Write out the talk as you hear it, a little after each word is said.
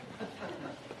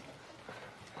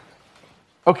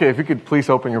Okay, if you could please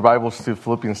open your Bibles to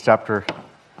Philippians chapter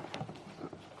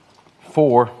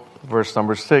 4, verse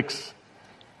number 6.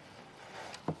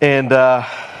 And like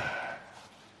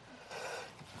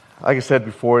I said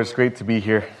before, it's great to be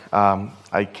here.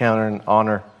 I count it an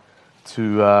honor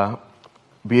to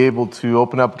be able to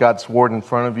open up God's Word in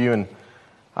front of you and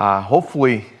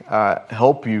hopefully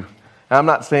help you. And I'm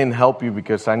not saying help you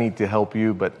because I need to help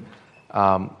you, but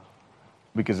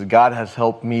because God has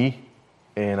helped me.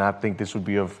 And I think this would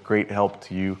be of great help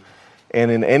to you. And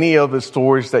in any of the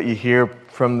stories that you hear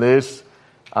from this,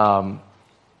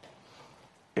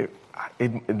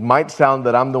 it might sound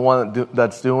that I'm the one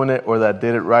that's doing it or that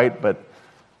did it right. But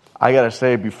I got to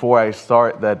say before I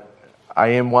start that I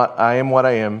am what I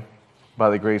am by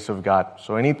the grace of God.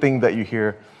 So anything that you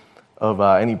hear of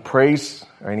any praise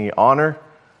or any honor,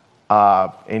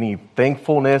 any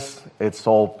thankfulness, it's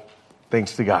all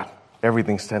thanks to God.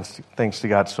 Everything's thanks to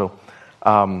God. So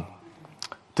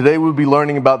today we'll be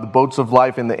learning about the boats of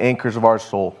life and the anchors of our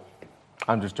soul.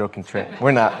 I'm just joking, Trent.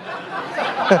 We're not.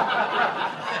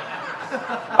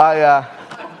 I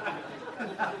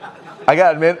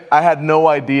gotta admit, I had no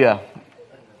idea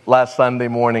last Sunday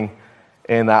morning,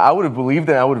 and I would have believed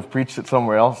it. I would have preached it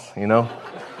somewhere else, you know.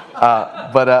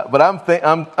 But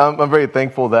I'm very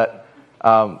thankful that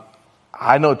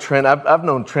I know Trent. I've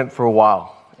known Trent for a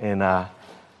while, and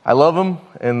I love him,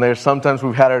 and there's sometimes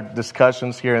we've had our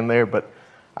discussions here and there, but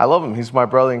I love him. He's my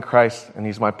brother in Christ, and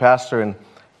he's my pastor,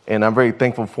 and I'm very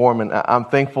thankful for him, and I'm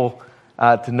thankful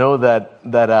to know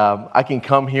that I can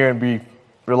come here and be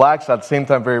relaxed, at the same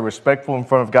time very respectful in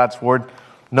front of God's Word,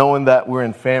 knowing that we're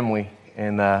in family,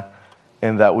 and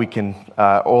that we can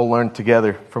all learn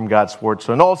together from God's Word.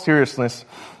 So in all seriousness,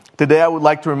 today I would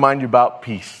like to remind you about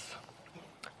peace.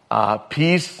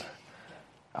 Peace,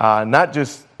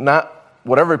 not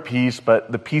whatever peace,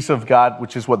 but the peace of God,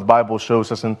 which is what the Bible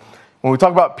shows us. And when we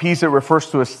talk about peace, it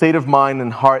refers to a state of mind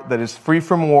and heart that is free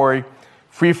from worry,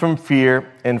 free from fear,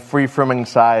 and free from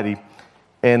anxiety.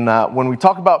 And when we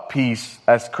talk about peace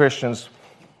as Christians,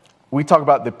 we talk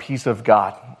about the peace of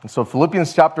God. And so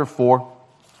Philippians chapter 4,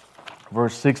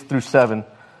 verse 6 through 7,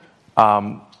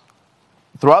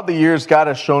 throughout the years, God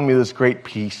has shown me this great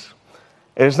peace.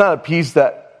 And it's not a peace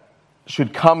that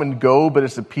should come and go, but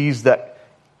it's a peace that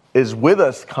is with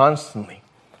us constantly,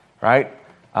 right?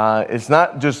 It's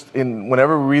not just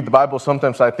whenever we read the Bible,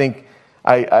 sometimes I think,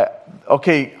 I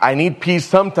need peace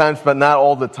sometimes, but not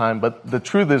all the time. But the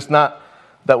truth is not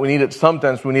that we need it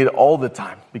sometimes, we need it all the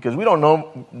time. Because we don't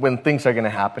know when things are going to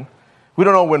happen. We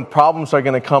don't know when problems are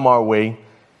going to come our way.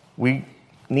 We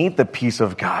need the peace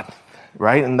of God,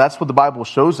 right? And that's what the Bible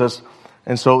shows us.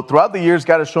 And so throughout the years,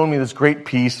 God has shown me this great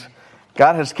peace.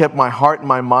 God has kept my heart and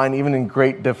my mind even in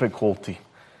great difficulty.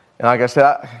 And like I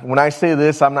said, when I say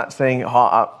this, I'm not saying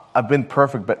I've been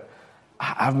perfect, but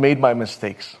I've made my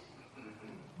mistakes.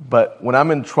 But when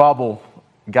I'm in trouble,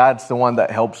 God's the one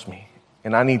that helps me.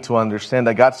 And I need to understand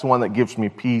that God's the one that gives me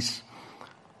peace.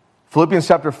 Philippians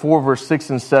chapter 4, verse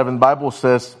 6 and 7, the Bible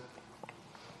says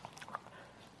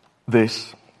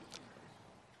this: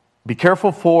 "Be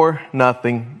careful for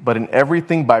nothing, but in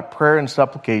everything by prayer and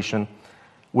supplication,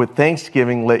 with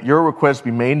thanksgiving, let your requests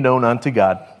be made known unto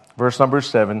God." Verse number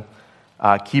 7,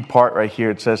 key part right here,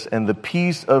 it says, "And the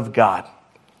peace of God,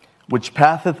 which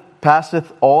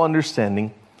passeth all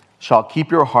understanding, shall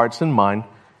keep your hearts and mind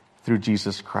through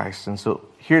Jesus Christ." And so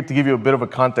here, to give you a bit of a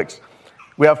context,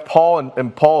 we have Paul,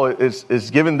 and Paul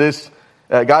is given this,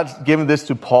 God's given this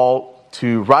to Paul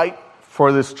to write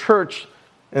for this church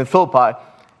in Philippi.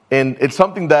 And it's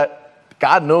something that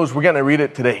God knows we're going to read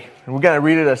it today. And we're going to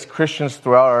read it as Christians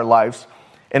throughout our lives.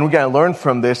 And we're going to learn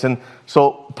from this. And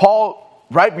so Paul,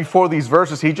 right before these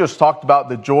verses, he just talked about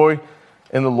the joy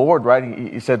in the Lord, right?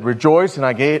 He said, "Rejoice,"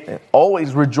 and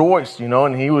always rejoice, you know.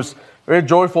 And he was a very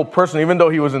joyful person, even though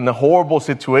he was in a horrible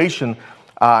situation.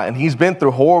 And he's been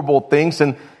through horrible things.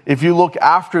 And if you look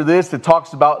after this, it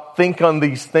talks about think on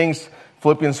these things,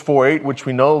 Philippians 4:8, which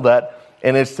we know that.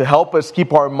 And it's to help us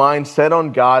keep our minds set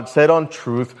on God, set on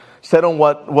truth, set on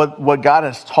what God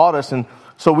has taught us. And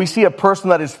so we see a person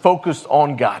that is focused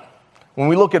on God. When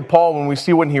we look at Paul, when we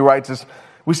see when he writes this,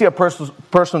 we see a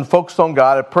person focused on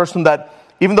God, a person that,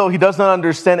 even though he does not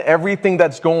understand everything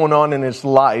that's going on in his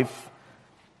life,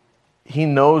 he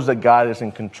knows that God is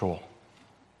in control.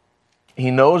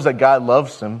 He knows that God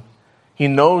loves him. He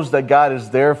knows that God is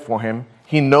there for him.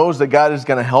 He knows that God is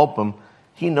going to help him.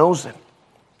 He knows it.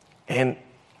 And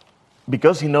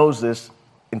because he knows this,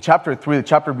 in chapter 3, the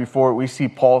chapter before, we see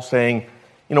Paul saying,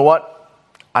 "You know what?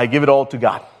 I give it all to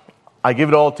God. I give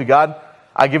it all to God.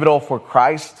 I give it all for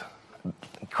Christ.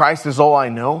 Christ is all I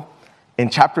know. in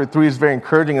chapter 3 is very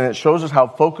encouraging, and it shows us how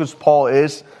focused Paul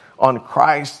is on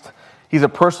Christ. He's a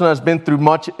person that's been through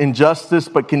much injustice,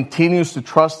 but continues to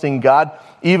trust in God,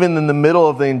 even in the middle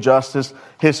of the injustice.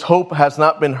 His hope has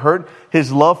not been hurt.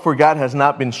 His love for God has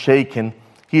not been shaken.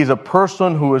 He is a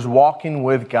person who is walking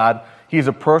with God. He is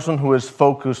a person who is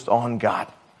focused on God.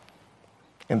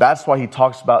 And that's why he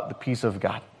talks about the peace of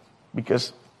God,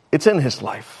 because it's in his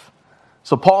life.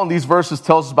 So Paul in these verses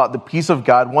tells us about the peace of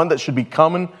God, one that should be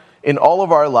common in all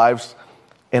of our lives,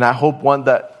 and I hope one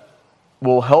that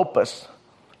will help us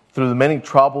through the many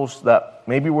troubles that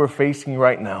maybe we're facing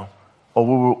right now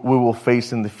or we will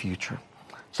face in the future.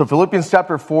 So Philippians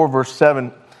chapter 4, verse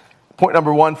 7, point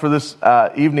number 1 for this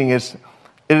evening is,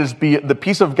 the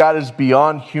peace of God is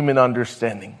beyond human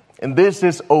understanding. And this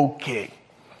is okay.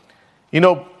 You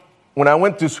know, when I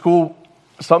went to school,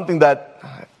 something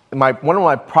that one of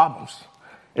my problems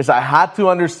is I had to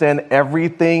understand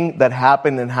everything that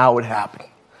happened and how it happened.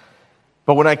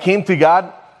 But when I came to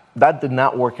God, that did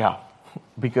not work out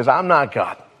because I'm not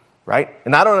God, right?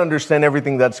 And I don't understand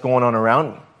everything that's going on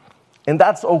around me. And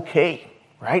that's okay,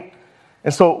 right?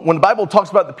 And so when the Bible talks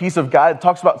about the peace of God, it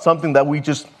talks about something that we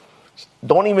just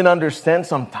don't even understand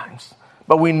sometimes.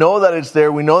 But we know that it's there.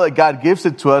 We know that God gives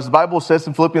it to us. The Bible says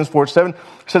in Philippians 4:7, it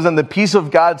says, and the peace of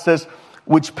God says,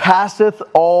 which passeth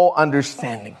all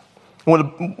understanding.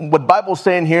 What the Bible is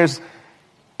saying here is,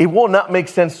 it will not make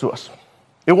sense to us.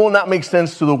 It will not make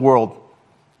sense to the world.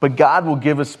 But God will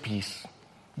give us peace.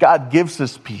 God gives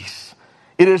us peace.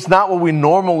 It is not what we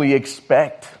normally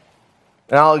expect.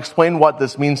 And I'll explain what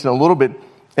this means in a little bit.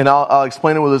 And I'll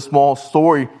explain it with a small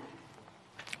story.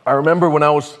 I remember when I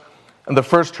was in the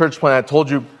first church plant, I told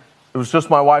you it was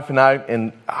just my wife and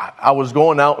I was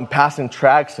going out and passing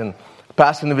tracts and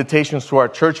passing invitations to our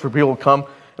church for people to come.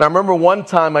 And I remember one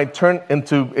time I turned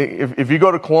into, if you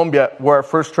go to Colombia, where our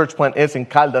first church plant is in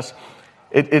Caldas,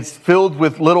 it's filled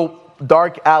with little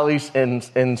dark alleys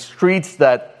and streets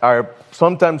that are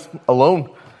sometimes alone.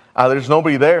 There's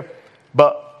nobody there.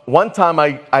 But one time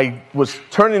I was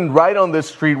turning right on this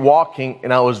street walking,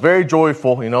 and I was very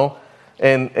joyful,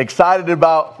 and excited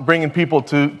about bringing people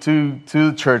to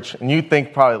the church. And you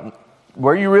think probably,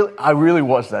 were you really? I really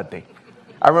was that day.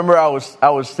 I remember I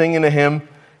was singing a hymn,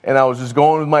 and I was just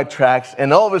going with my tracks,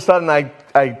 and all of a sudden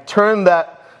I turned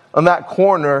on that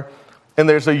corner, and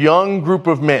there's a young group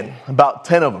of men, about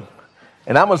 10 of them.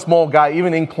 And I'm a small guy,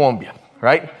 even in Colombia,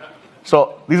 right?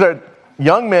 So these are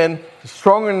young men,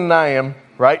 stronger than I am,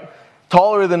 right?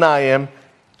 Taller than I am,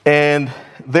 and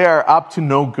they are up to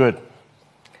no good.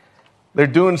 They're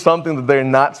doing something that they're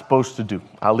not supposed to do.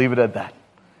 I'll leave it at that,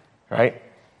 right?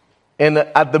 And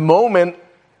at the moment,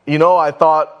 I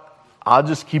thought, I'll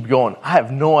just keep going. I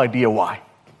have no idea why.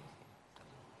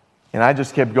 And I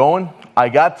just kept going. I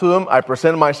got to them. I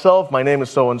presented myself. My name is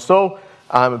so-and-so.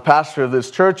 I'm a pastor of this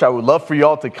church. I would love for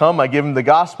y'all to come. I gave them the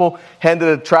gospel, handed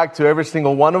a tract to every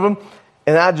single one of them,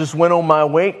 and I just went on my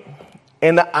way.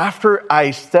 And after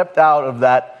I stepped out of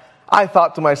that, I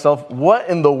thought to myself, what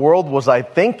in the world was I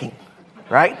thinking,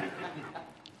 right?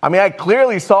 I mean, I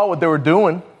clearly saw what they were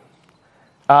doing.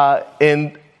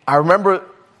 And I remember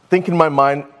thinking in my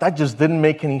mind, that just didn't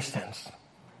make any sense.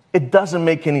 It doesn't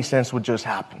make any sense what just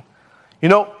happened.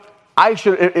 I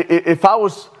should, if I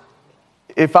was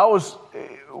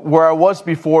where I was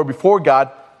before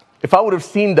God, if I would have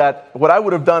seen that, what I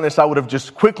would have done is I would have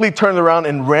just quickly turned around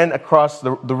and ran across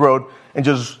the road and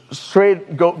just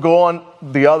straight go on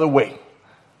the other way.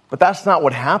 But that's not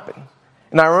what happened.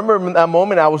 And I remember in that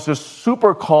moment, I was just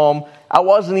super calm. I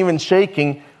wasn't even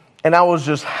shaking. And I was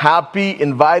just happy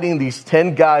inviting these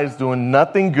 10 guys doing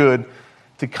nothing good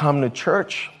to come to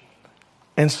church.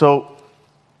 And so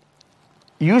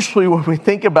usually when we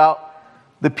think about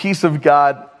the peace of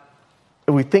God,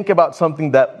 we think about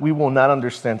something that we will not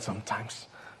understand sometimes.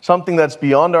 Something that's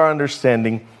beyond our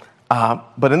understanding.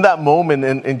 But in that moment,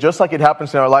 and just like it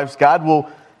happens in our lives, God will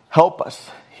help us.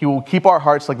 He will keep our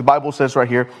hearts, like the Bible says right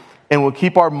here, and will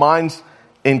keep our minds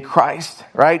in Christ,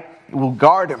 right? We'll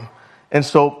guard Him. And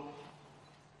so,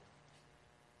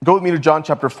 go with me to John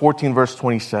chapter 14, verse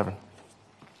 27.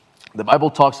 The Bible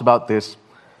talks about this.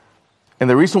 And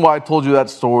the reason why I told you that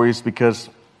story is because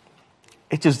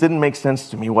it just didn't make sense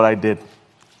to me what I did.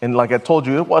 And like I told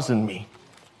you, it wasn't me.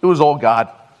 It was all God.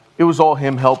 It was all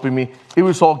Him helping me. It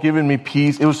was all giving me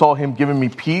peace. It was all Him giving me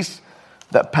peace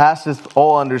that passeth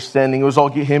all understanding. It was all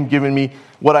Him giving me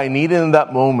what I needed in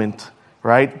that moment,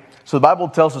 right? So the Bible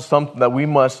tells us something that we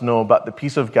must know about the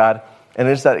peace of God, and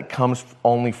it's that it comes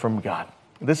only from God.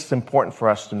 This is important for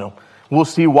us to know. We'll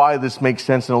see why this makes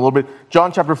sense in a little bit.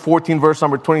 John chapter 14, verse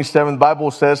number 27, the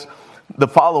Bible says the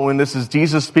following. This is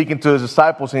Jesus speaking to His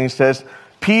disciples, and He says,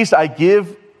 Peace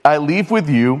I leave with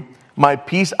you, my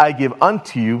peace I give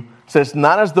unto you. It says,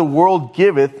 not as the world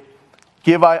giveth,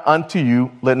 give I unto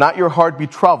you. Let not your heart be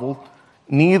troubled,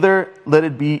 neither let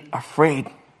it be afraid.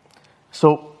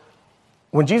 So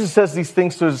when Jesus says these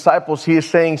things to his disciples, he is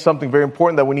saying something very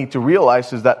important that we need to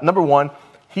realize is that, number one,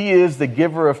 he is the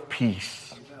giver of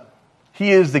peace.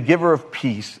 He is the giver of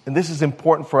peace. And this is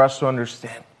important for us to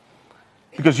understand.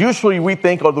 Because usually we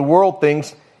think, or the world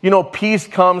thinks, peace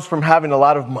comes from having a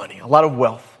lot of money, a lot of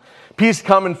wealth. Peace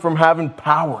coming from having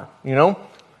power,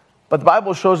 But the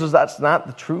Bible shows us that's not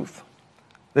the truth.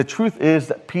 The truth is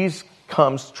that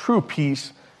true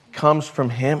peace comes from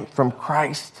him, from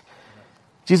Christ.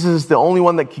 Jesus is the only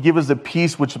one that can give us the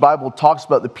peace which the Bible talks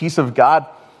about, the peace of God,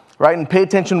 right? And pay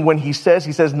attention when he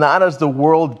says, not as the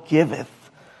world giveth.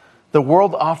 The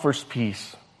world offers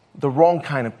peace, the wrong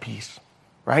kind of peace,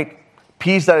 right?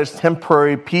 Peace that is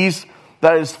temporary, peace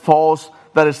that is false,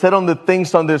 that is set on the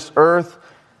things on this earth,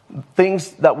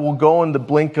 things that will go in the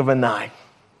blink of an eye.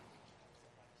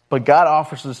 But God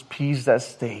offers us peace that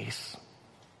stays,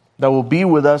 that will be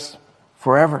with us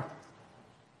forever.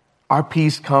 Our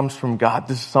peace comes from God.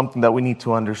 This is something that we need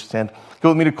to understand. Go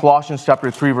with me to Colossians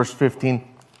chapter 3, verse 15.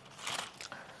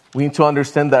 We need to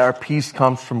understand that our peace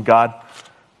comes from God,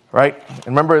 right? And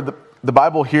remember, the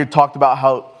Bible here talked about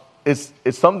how it's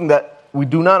something that we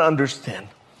do not understand,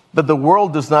 that the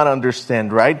world does not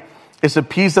understand, right? It's a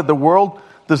peace that the world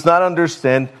does not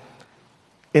understand.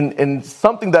 And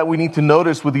something that we need to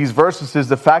notice with these verses is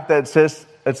the fact that it says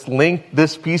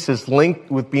this peace is linked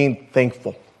with being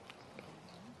thankful.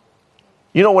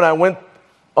 When I went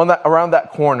around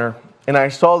that corner and I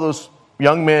saw those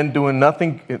young men doing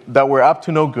nothing, that were up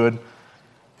to no good,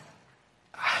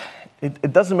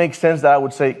 it doesn't make sense that I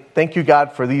would say, thank you,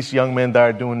 God, for these young men that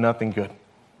are doing nothing good,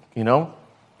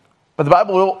 But the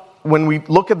Bible, when we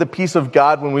look at the peace of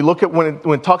God,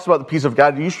 when it talks about the peace of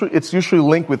God, it's usually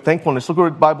linked with thankfulness. Look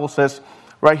what the Bible says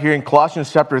right here in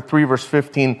Colossians chapter 3, verse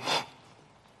 15.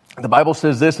 The Bible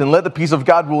says this, and let the peace of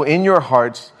God rule in your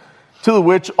hearts, to the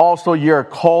which also ye are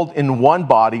called in one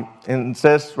body. And it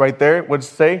says right there, what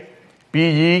does it say? Be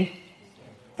ye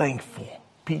thankful.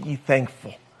 Be ye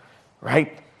thankful.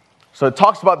 Right? So it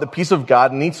talks about the peace of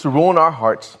God needs to rule in our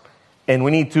hearts, and we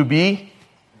need to be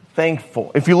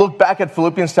thankful. If you look back at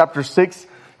Philippians chapter 6,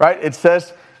 right, it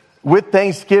says, with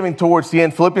thanksgiving towards the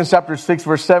end. Philippians chapter 6,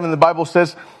 verse 7, the Bible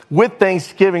says, with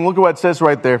thanksgiving. Look at what it says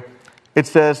right there. It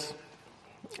says,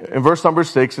 in verse number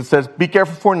 6, it says, be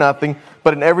careful for nothing,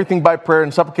 but in everything by prayer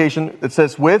and supplication. It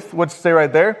says with, what's it say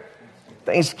right there?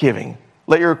 Thanksgiving.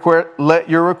 Let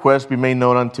your request be made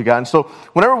known unto God. And so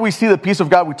whenever we see the peace of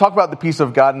God, we talk about the peace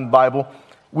of God in the Bible,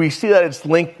 we see that it's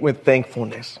linked with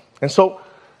thankfulness. And so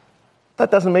that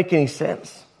doesn't make any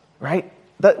sense, right?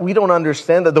 That we don't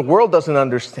understand that. The world doesn't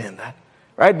understand that,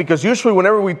 right? Because usually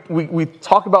whenever we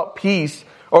talk about peace,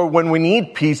 or when we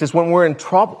need peace, is when we're in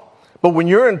trouble. But when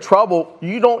you're in trouble,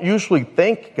 you don't usually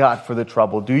thank God for the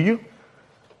trouble, do you?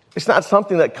 It's not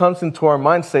something that comes into our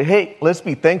mind to say, hey, let's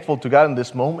be thankful to God in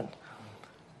this moment.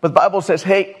 But the Bible says,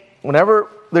 hey, whenever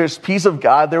there's peace of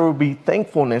God, there will be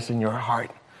thankfulness in your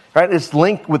heart, right? It's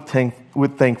linked with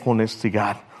thankfulness to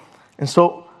God. And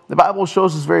so the Bible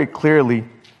shows us very clearly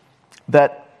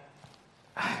that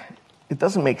it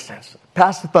doesn't make sense.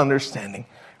 Passeth understanding,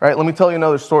 right? Let me tell you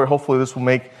another story. Hopefully this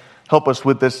will help us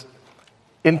with this.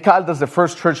 In Caldas, the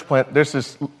first church plant, there's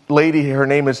this lady, her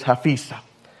name is Hafisa.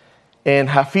 And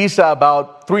Hafisa,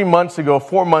 about 4 months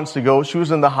ago, she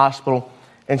was in the hospital.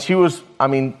 And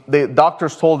the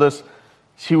doctors told us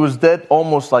she was dead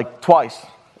almost like twice.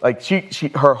 Like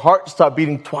her heart stopped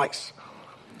beating twice.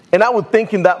 And I would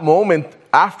think in that moment,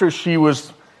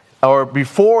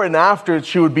 before and after,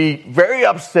 she would be very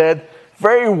upset,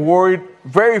 very worried,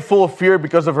 very full of fear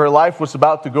because of her life was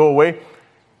about to go away.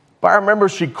 But I remember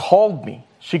she called me.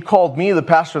 She called me, the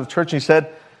pastor of the church, and he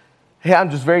said, hey, I'm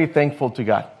just very thankful to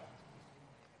God.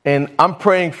 And I'm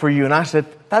praying for you. And I said,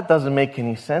 that doesn't make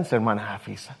any sense, Hermana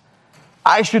Hafisa.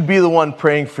 I should be the one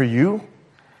praying for you,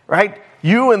 right?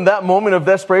 You, in that moment of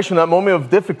desperation, that moment of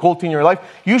difficulty in your life,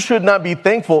 you should not be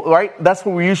thankful, right? That's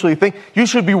what we usually think. You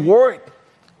should be worried.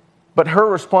 But her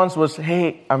response was,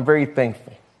 hey, I'm very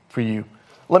thankful for you.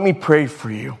 Let me pray for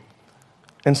you.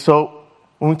 And so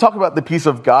when we talk about the peace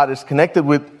of God, it's connected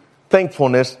with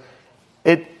thankfulness.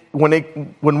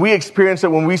 When we experience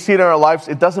it, when we see it in our lives,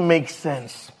 it doesn't make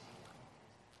sense.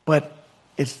 But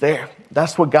it's there.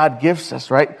 That's what God gives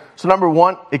us, right? So number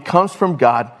one, it comes from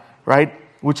God, right?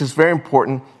 Which is very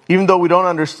important. Even though we don't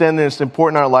understand it, it's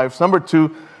important in our lives. Number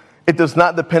two, it does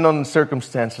not depend on the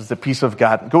circumstances, the peace of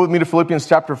God. Go with me to Philippians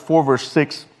chapter 4, verse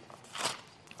 6.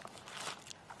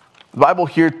 The Bible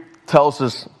here tells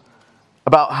us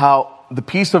about how the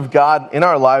peace of God in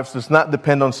our lives does not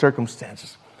depend on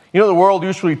circumstances. You know, the world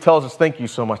usually tells us, thank you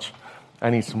so much. I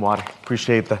need some water.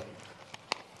 Appreciate that.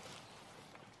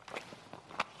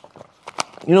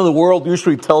 You know, the world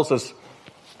usually tells us,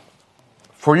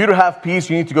 for you to have peace,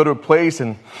 you need to go to a place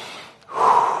and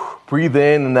breathe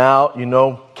in and out,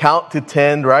 count to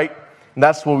 10, right? And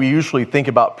that's what we usually think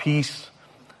about peace.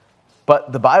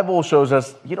 But the Bible shows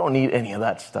us you don't need any of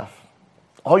that stuff.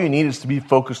 All you need is to be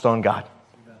focused on God.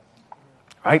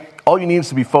 Right? All you need is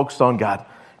to be focused on God.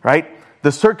 Right?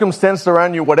 The circumstance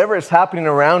around you, whatever is happening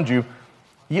around you,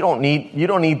 you don't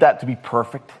need that to be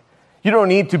perfect. You don't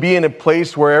need to be in a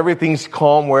place where everything's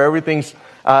calm, where everything's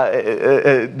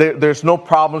there's no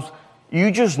problems.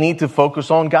 You just need to focus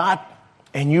on God,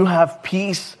 and you have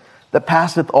peace that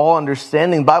passeth all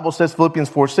understanding. The Bible says, Philippians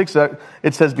 4:6,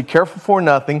 it says, be careful for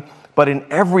nothing, but in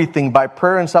everything by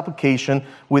prayer and supplication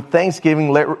with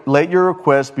thanksgiving let your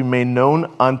requests be made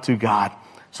known unto God.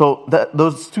 So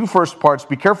those two first parts,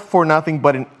 be careful for nothing,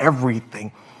 but in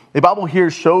everything. The Bible here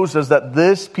shows us that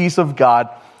this peace of God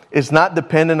is not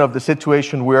dependent on the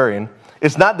situation we're in.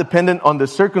 It's not dependent on the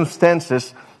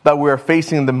circumstances that we are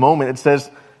facing in the moment. It says,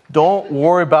 don't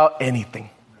worry about anything,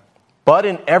 but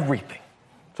in everything.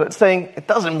 So it's saying it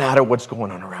doesn't matter what's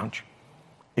going on around you.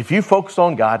 If you focus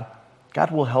on God,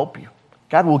 God will help you.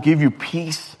 God will give you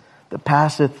peace that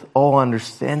passeth all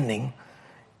understanding.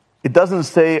 It doesn't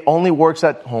say only works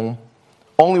at home,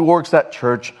 only works at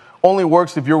church, only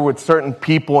works if you're with certain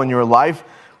people in your life,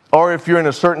 or if you're in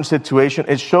a certain situation.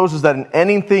 It shows us that in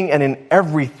anything and in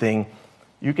everything,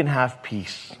 you can have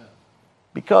peace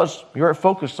because you're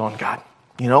focused on God.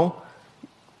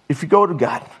 If you go to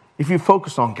God, if you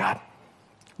focus on God.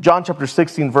 John chapter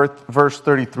 16, verse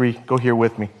 33. Go here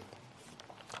with me.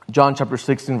 John chapter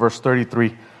 16, verse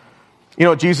 33.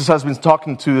 Jesus has been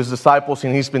talking to his disciples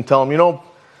and he's been telling them,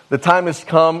 the time has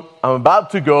come. I'm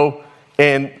about to go,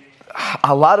 and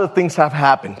a lot of things have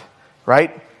happened,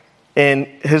 right? And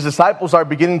his disciples are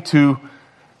beginning to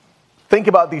think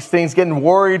about these things, getting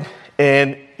worried,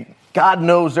 and God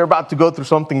knows they're about to go through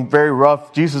something very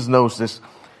rough. Jesus knows this.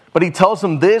 But he tells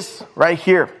them this right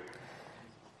here.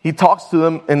 He talks to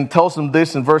them and tells them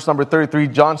this in verse number 33,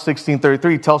 John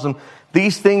 16:33. He tells them,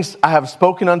 these things I have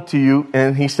spoken unto you,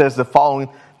 and he says the following,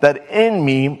 that in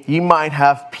me ye might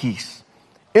have peace.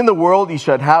 In the world ye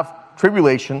should have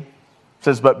tribulation. It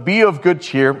says, but be of good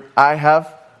cheer, I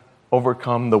have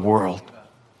overcome the world.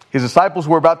 His disciples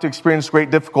were about to experience great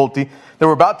difficulty. They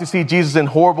were about to see Jesus in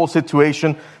horrible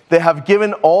situation. They have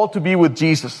given all to be with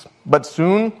Jesus, but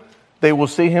soon they will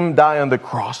see him die on the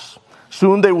cross.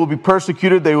 Soon they will be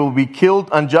persecuted. They will be killed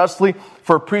unjustly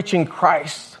for preaching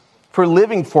Christ, for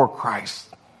living for Christ,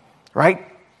 right?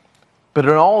 But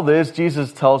in all this,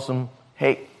 Jesus tells them,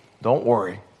 hey, don't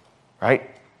worry, right?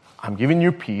 I'm giving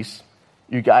you peace.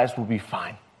 You guys will be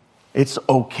fine. It's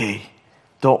okay.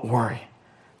 Don't worry.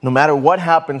 No matter what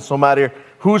happens, no matter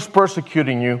who's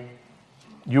persecuting you,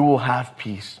 you will have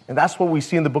peace. And that's what we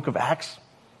see in the book of Acts.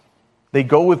 They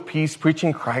go with peace,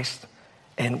 preaching Christ.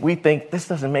 And we think, this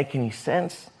doesn't make any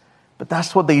sense. But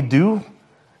that's what they do.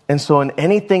 And so in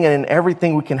anything and in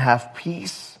everything, we can have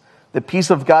peace. The peace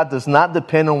of God does not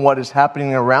depend on what is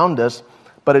happening around us,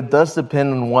 but it does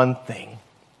depend on one thing.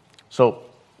 So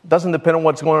it doesn't depend on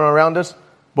what's going on around us,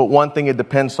 but one thing it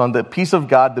depends on. The peace of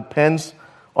God depends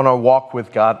on our walk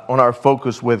with God, on our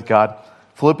focus with God.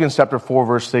 Philippians chapter 4,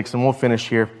 verse 6, and we'll finish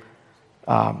here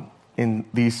in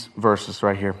these verses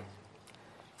right here.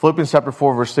 Philippians chapter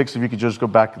 4, verse 6, if you could just go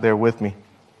back there with me.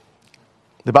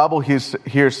 The Bible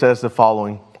here says the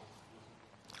following.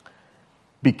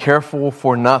 Be careful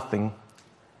for nothing,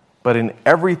 but in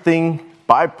everything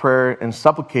by prayer and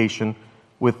supplication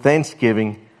with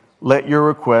thanksgiving, let your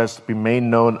requests be made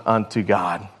known unto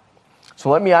God. So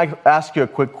let me ask you a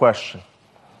quick question.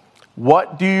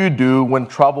 What do you do when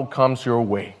trouble comes your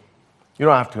way? You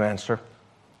don't have to answer.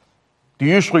 Do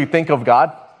you usually think of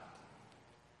God?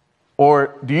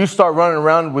 Or do you start running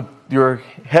around with your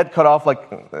head cut off like,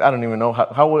 I don't even know,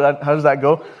 how does that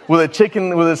go? With a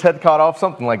chicken with his head cut off,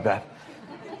 something like that.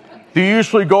 Do you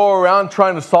usually go around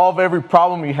trying to solve every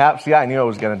problem you have? See, I knew I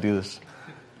was going to do this.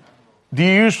 Do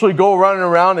you usually go running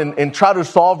around and try to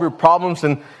solve your problems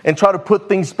and try to put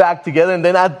things back together? And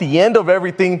then at the end of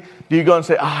everything, do you go and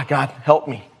say, God, help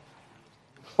me?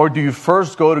 Or do you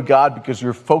first go to God because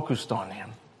you're focused on him?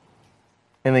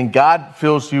 And then God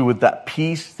fills you with that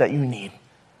peace that you need.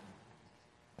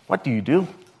 What do you do,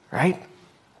 right?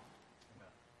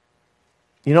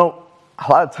 A lot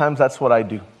of times that's what I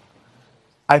do.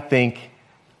 I think,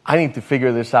 I need to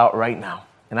figure this out right now.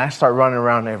 And I start running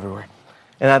around everywhere.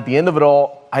 And at the end of it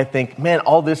all, I think, man,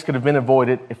 all this could have been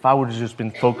avoided if I would have just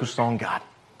been focused on God.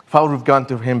 If I would have gone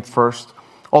to Him first.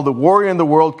 All the worry in the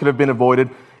world could have been avoided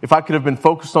if I could have been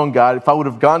focused on God. If I would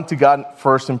have gone to God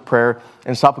first in prayer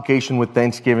and supplication with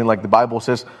thanksgiving, like the Bible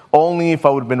says. Only if I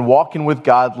would have been walking with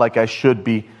God like I should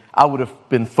be, I would have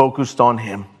been focused on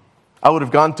Him. I would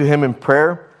have gone to Him in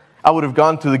prayer. I would have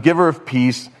gone to the giver of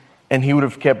peace, and He would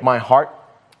have kept my heart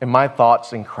and my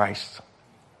thoughts in Christ.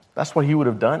 That's what He would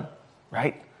have done,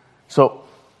 right? So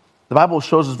the Bible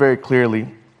shows us very clearly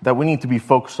that we need to be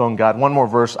focused on God. One more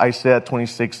verse, Isaiah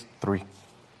 26:3.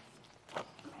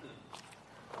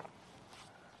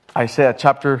 Isaiah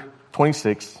chapter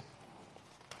 26,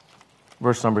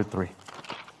 verse number 3.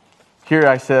 Here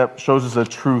Isaiah shows us a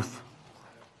truth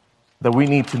that we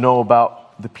need to know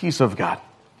about the peace of God,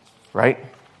 right?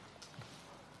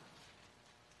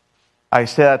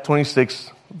 Isaiah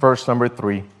 26, verse number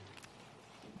 3.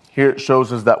 Here it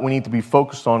shows us that we need to be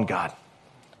focused on God.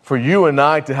 For you and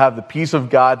I to have the peace of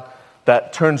God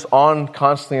that turns on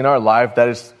constantly in our life, that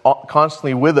is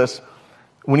constantly with us,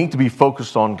 we need to be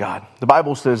focused on God. The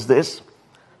Bible says this,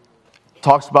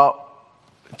 talks about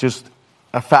just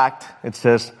a fact. It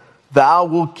says, thou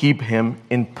wilt keep him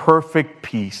in perfect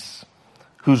peace,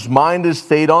 whose mind is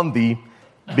stayed on thee,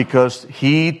 because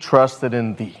he trusted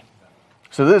in thee.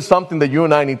 So this is something that you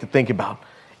and I need to think about.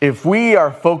 If we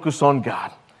are focused on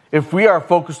God, if we are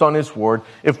focused on His Word,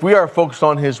 if we are focused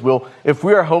on His will, if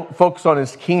we are focused on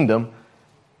His kingdom,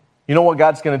 you know what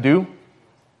God's going to do?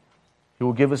 He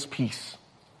will give us peace.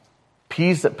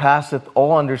 Peace that passeth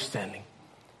all understanding.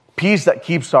 Peace that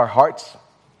keeps our hearts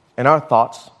and our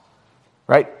thoughts,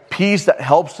 right? Peace that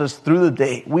helps us through the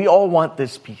day. We all want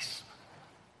this peace.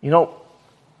 You know,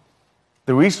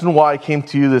 the reason why I came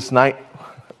to you this night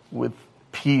with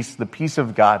peace, the peace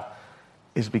of God,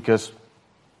 is because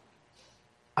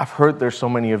I've heard there's so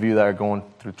many of you that are going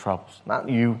through troubles. Not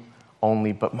you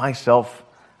only, but myself.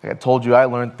 Like I told you, I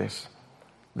learned this.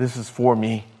 This is for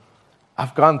me.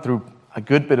 I've gone through a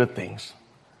good bit of things,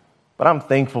 but I'm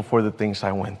thankful for the things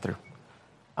I went through.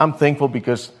 I'm thankful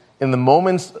because in the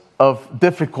moments of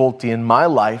difficulty in my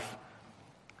life,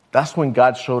 that's when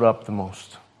God showed up the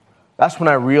most. That's when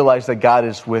I realized that God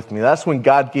is with me. That's when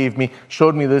God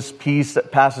showed me this peace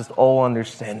that passes all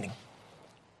understanding.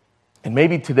 And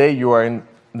maybe today you are in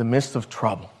the midst of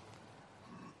trouble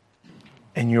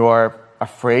and you are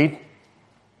afraid.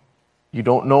 You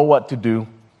don't know what to do.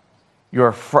 You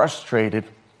are frustrated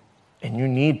and you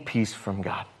need peace from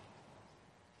God.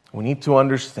 We need to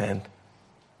understand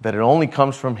that it only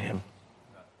comes from Him.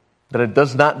 That it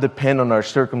does not depend on our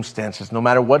circumstances. No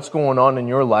matter what's going on in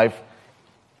your life,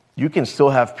 you can still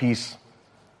have peace.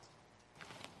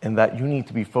 And that you need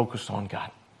to be focused on God.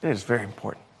 It is very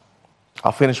important.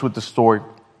 I'll finish with the story.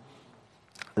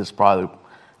 This is probably the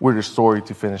weirdest story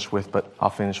to finish with, but I'll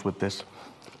finish with this.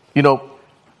 You know,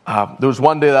 there was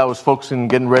one day that I was focusing,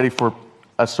 getting ready for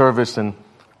a service, and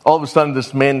all of a sudden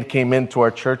this man came into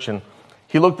our church, and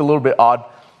he looked a little bit odd.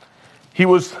 He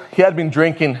had been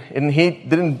drinking, and he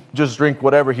didn't just drink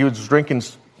whatever. He was drinking,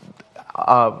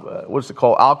 what's it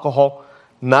called, alcohol.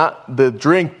 Not the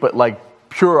drink, but like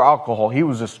pure alcohol. He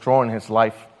was destroying his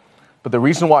life. But the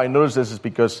reason why I noticed this is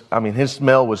because, his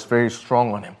smell was very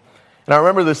strong on him. And I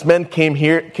remember this man came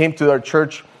to our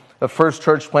church, the first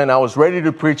church plant. I was ready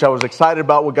to preach. I was excited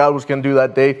about what God was going to do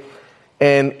that day.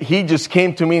 And he just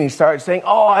came to me and he started saying,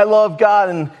 oh, I love God.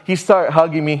 And he started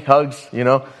hugging me, hugs, you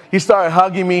know. He started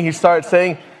hugging me. He started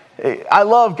saying, I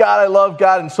love God, I love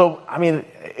God. And so,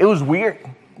 it was weird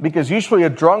because usually a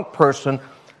drunk person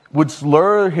would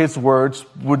slur his words,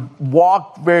 would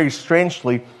walk very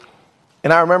strangely.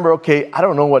 And I remember, I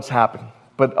don't know what's happened.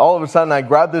 But all of a sudden, I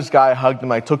grabbed this guy, I hugged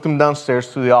him, I took him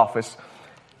downstairs to the office.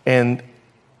 And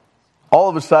all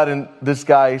of a sudden, this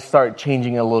guy started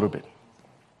changing a little bit.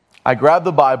 I grabbed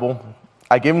the Bible,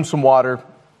 I gave him some water.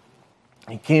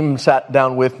 He came and sat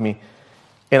down with me.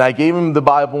 And I gave him the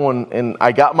Bible, and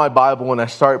I got my Bible, and I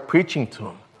started preaching to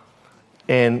him.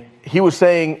 And he was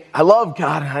saying, I love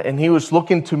God. And he was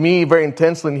looking to me very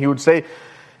intensely, and he would say,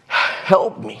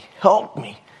 help me, help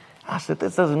me. I said,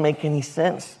 this doesn't make any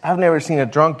sense. I've never seen a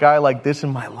drunk guy like this in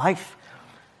my life.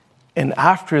 And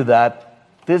after that,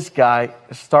 this guy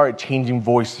started changing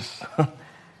voices.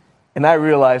 And I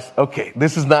realized,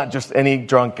 this is not just any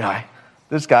drunk guy.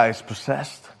 This guy is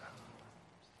possessed.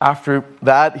 After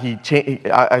that,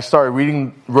 I started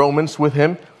reading Romans with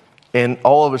him. And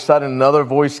all of a sudden, another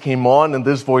voice came on, and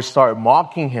this voice started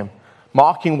mocking him.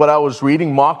 Mocking what I was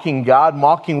reading, mocking God,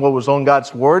 mocking what was on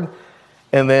God's Word.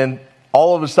 And then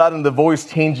all of a sudden, the voice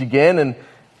changed again, and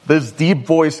this deep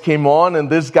voice came on, and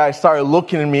this guy started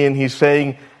looking at me, and he's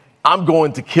saying, I'm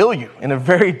going to kill you, in a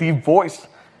very deep voice.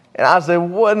 And I said,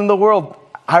 what in the world?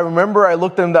 I remember I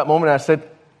looked at him that moment and I said,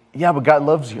 yeah, but God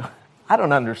loves you. I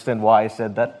don't understand why I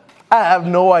said that. I have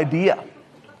no idea.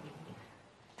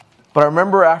 But I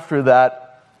remember after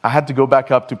that, I had to go back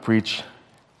up to preach.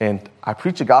 And I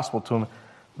preached the gospel to him.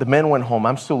 The men went home.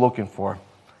 I'm still looking for him.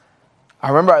 I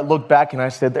remember I looked back and I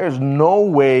said, there's no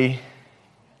way,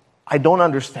 I don't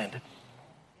understand it.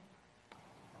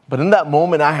 But in that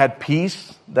moment, I had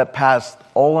peace that passed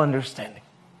all understanding.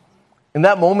 In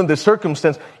that moment, the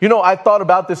circumstance, I thought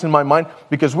about this in my mind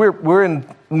because we're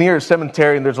near a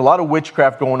cemetery and there's a lot of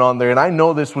witchcraft going on there, and I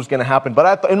know this was going to happen.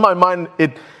 But in my mind,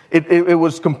 it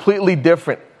was completely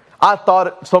different. I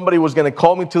thought somebody was going to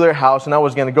call me to their house and I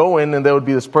was going to go in and there would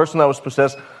be this person that was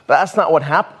possessed. But that's not what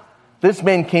happened. This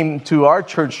man came to our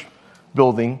church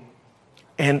building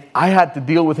and I had to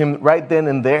deal with him right then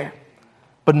and there.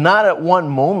 But not at one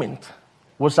moment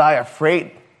was I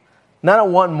afraid. Not at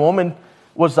one moment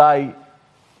was I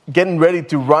getting ready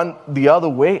to run the other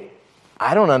way.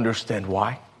 I don't understand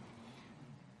why.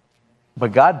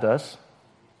 But God does.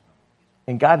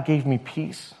 And God gave me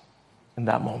peace in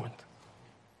that moment.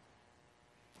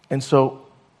 And so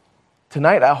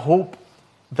tonight I hope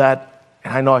that,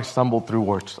 and I know I stumble through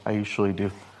words, I usually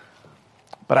do.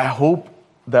 But I hope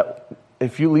that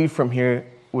if you leave from here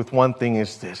with one thing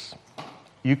is this: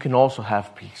 you can also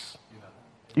have peace.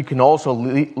 You can also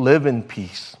live in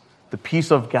peace. The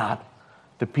peace of God.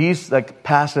 The peace that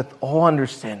passeth all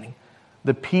understanding.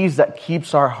 The peace that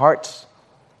keeps our hearts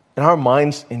and our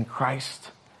minds in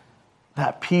Christ.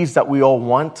 That peace that we all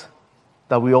want,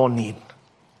 that we all need.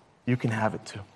 You can have it too.